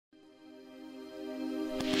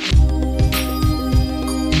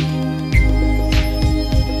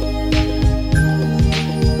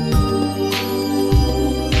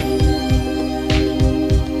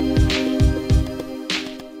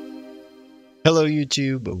Hello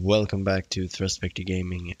YouTube, welcome back to ThrustVector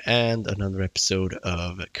Gaming and another episode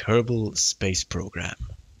of Kerbal Space Program.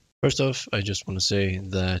 First off, I just want to say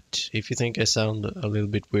that if you think I sound a little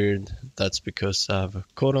bit weird, that's because I've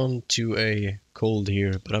caught on to a cold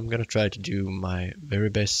here, but I'm gonna try to do my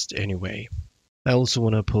very best anyway. I also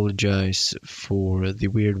want to apologize for the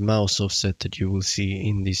weird mouse offset that you will see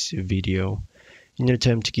in this video. In an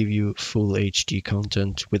attempt to give you full HD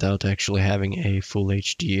content without actually having a full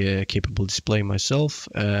HD capable display myself,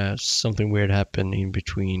 something weird happened in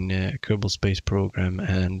between Kerbal Space Program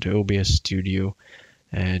and OBS Studio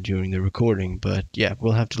during the recording, but yeah,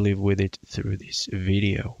 we'll have to live with it through this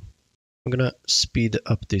video. I'm gonna speed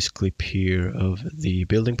up this clip here of the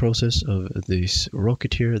building process of this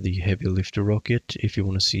rocket here, the heavy lifter rocket. If you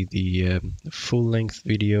want to see the full-length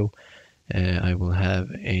video, I will have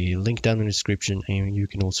a link down in the description, and you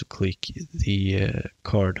can also click the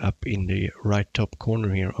card up in the right top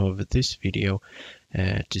corner here of this video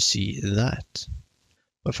to see that.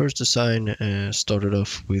 My first design started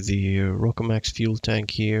off with the Rockomax fuel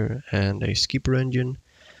tank here and a skipper engine,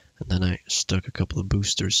 and then I stuck a couple of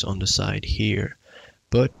boosters on the side here,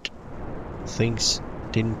 but things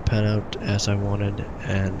didn't pan out as I wanted,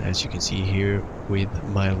 and as you can see here with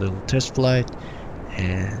my little test flight,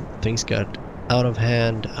 and things got out of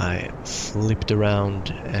hand. I flipped around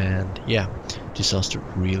and yeah, disaster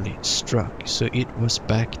really struck, so it was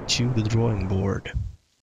back to the drawing board.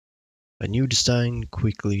 A new design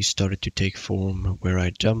quickly started to take form, where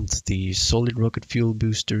I dumped the solid rocket fuel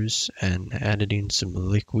boosters and added in some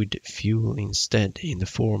liquid fuel instead in the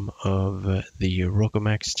form of the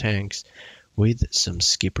Rockomax tanks with some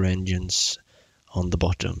skipper engines on the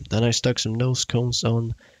bottom. Then I stuck some nose cones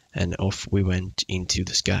on, and off we went into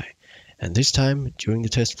the sky. And this time, during the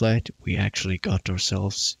test flight, we actually got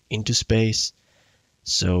ourselves into space.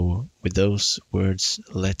 So with those words,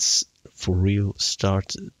 let's for real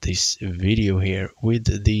start this video here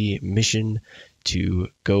with the mission to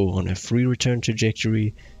go on a free return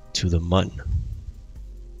trajectory to the Mun.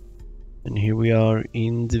 And here we are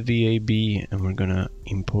in the VAB, and we're gonna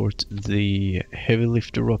import the heavy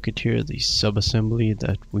lifter rocket here, the sub-assembly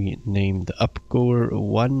that we named Upgoer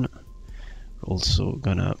 1. We're also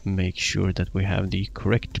gonna make sure that we have the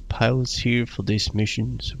correct pilots here for this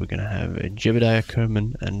mission. So we're gonna have Jebediah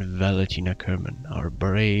Kerman and Valentina Kerman, our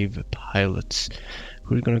brave pilots,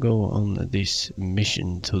 who are gonna go on this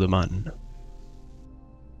mission to the Mun.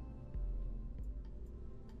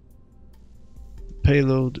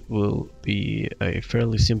 Payload will be a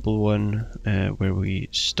fairly simple one, where we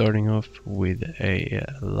starting off with a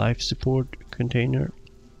life support container,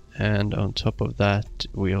 and on top of that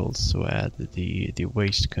we also add the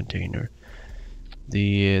waste container.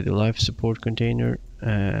 The life support container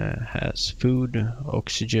has food,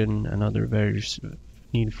 oxygen and other various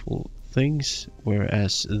needful things,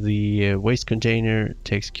 whereas the waste container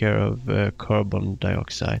takes care of carbon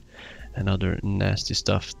dioxide and other nasty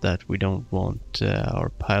stuff that we don't want our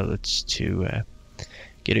pilots to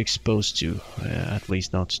get exposed to, at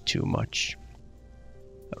least not too much.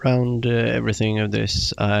 Around everything of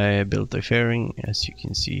this I built a fairing, as you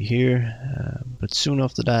can see here, but soon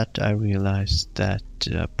after that I realized that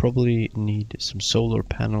I probably need some solar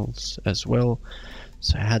panels as well,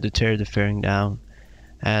 so I had to tear the fairing down,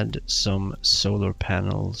 add some solar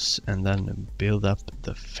panels, and then build up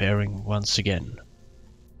the fairing once again.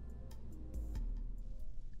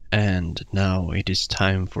 And now it is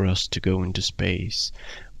time for us to go into space.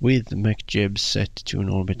 With MechJeb set to an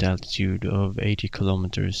orbit altitude of 80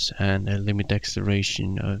 kilometers and a limit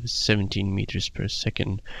acceleration of 17 meters per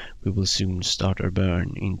second, we will soon start our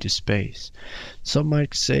burn into space. Some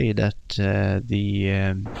might say that the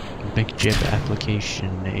MechJeb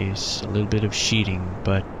application is a little bit of cheating,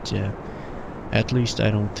 but at least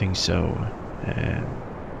I don't think so.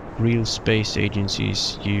 Real space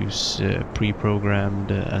agencies use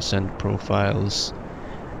pre-programmed ascent profiles,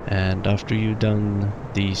 and after you've done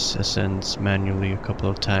these ascents manually a couple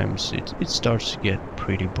of times, it starts to get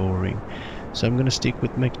pretty boring. So I'm gonna stick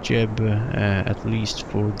with MechJeb at least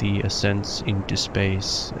for the ascents into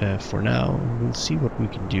space for now. We'll see what we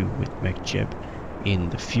can do with MechJeb in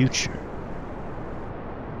the future.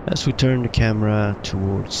 As we turn the camera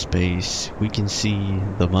towards space, we can see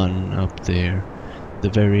the Mun up there, the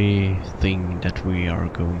very thing that we are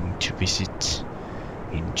going to visit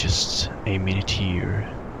in just a minute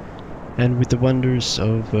here. And with the wonders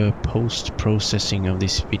of post-processing of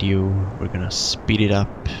this video, we're gonna speed it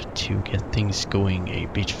up to get things going a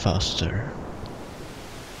bit faster.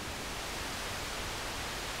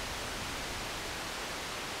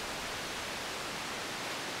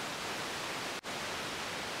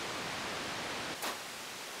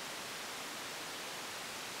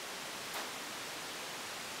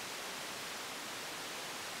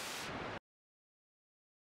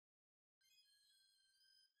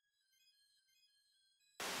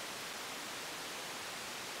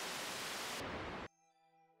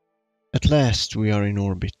 At last we are in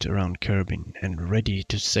orbit around Kerbin and ready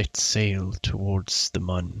to set sail towards the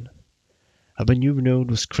Mun. A maneuver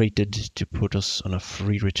node was created to put us on a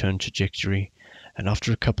free return trajectory, and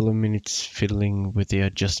after a couple of minutes fiddling with the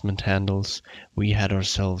adjustment handles, we had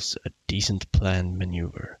ourselves a decent planned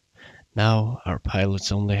maneuver. Now our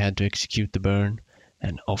pilots only had to execute the burn,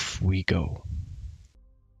 and off we go.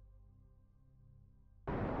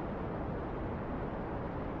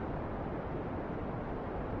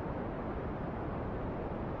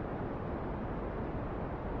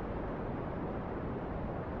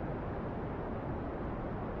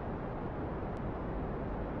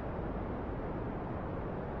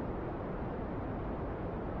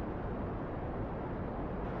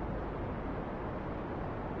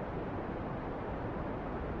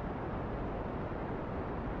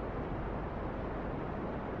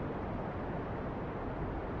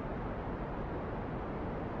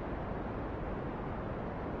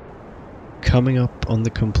 Coming up on the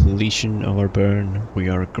completion of our burn, we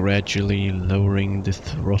are gradually lowering the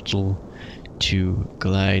throttle to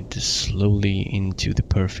glide slowly into the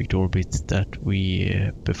perfect orbit that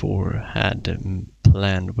we before had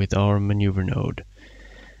planned with our maneuver node.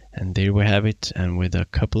 And there we have it, and with a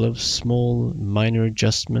couple of small minor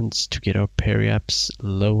adjustments to get our periaps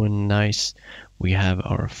low and nice, we have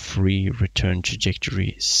our free return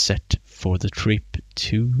trajectory set for the trip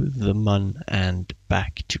to the Mun and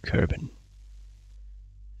back to Kerbin.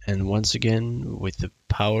 And once again, with the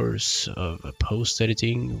powers of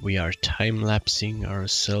post-editing, we are time-lapsing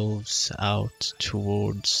ourselves out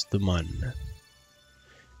towards the Mun.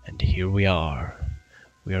 And here we are.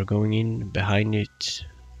 We are going in behind it,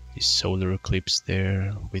 the solar eclipse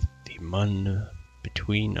there, with the Mun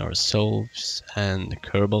between ourselves and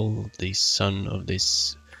Kerbal, the sun of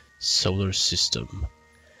this solar system.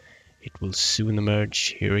 It will soon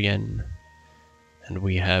emerge here again. And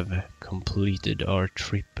we have completed our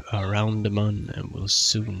trip around the Mun and will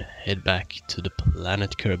soon head back to the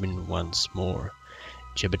planet Kerbin once more.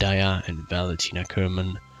 Jebediah and Valentina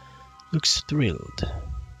Kerman looks thrilled.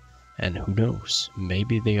 And who knows,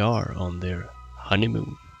 maybe they are on their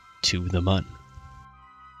honeymoon to the Mun.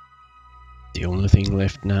 The only thing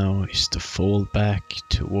left now is to fall back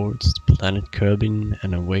towards planet Kerbin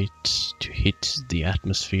and await to hit the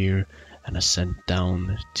atmosphere and ascend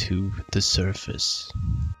down to the surface.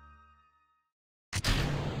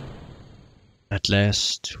 At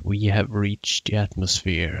last we have reached the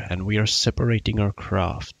atmosphere and we are separating our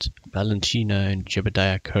craft. Valentina and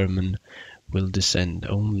Jebediah Kerman will descend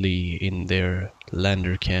only in their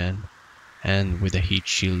lander can and with a heat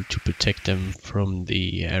shield to protect them from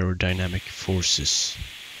the aerodynamic forces.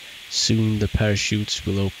 Soon the parachutes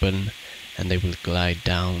will open and they will glide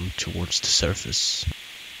down towards the surface.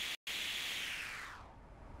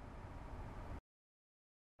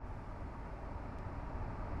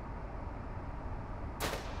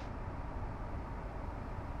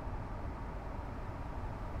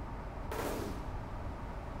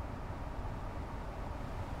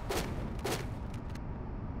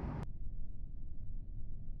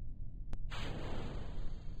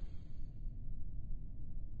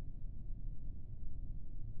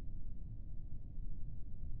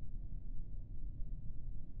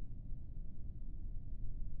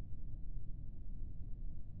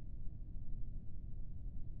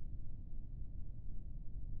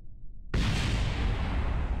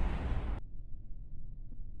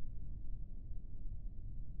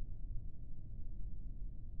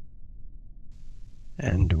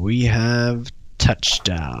 And we have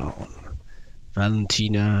touchdown.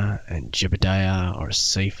 Valentina and Jebediah are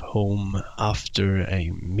safe home after a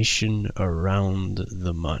mission around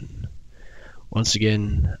the Mun. Once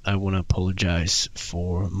again, I want to apologize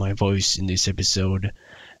for my voice in this episode.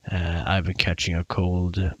 I've been catching a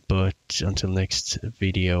cold, but until next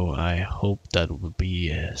video, I hope that will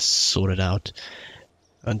be sorted out.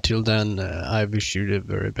 Until then, I wish you the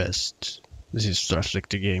very best. This is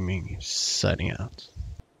ThrustVector Gaming, signing out.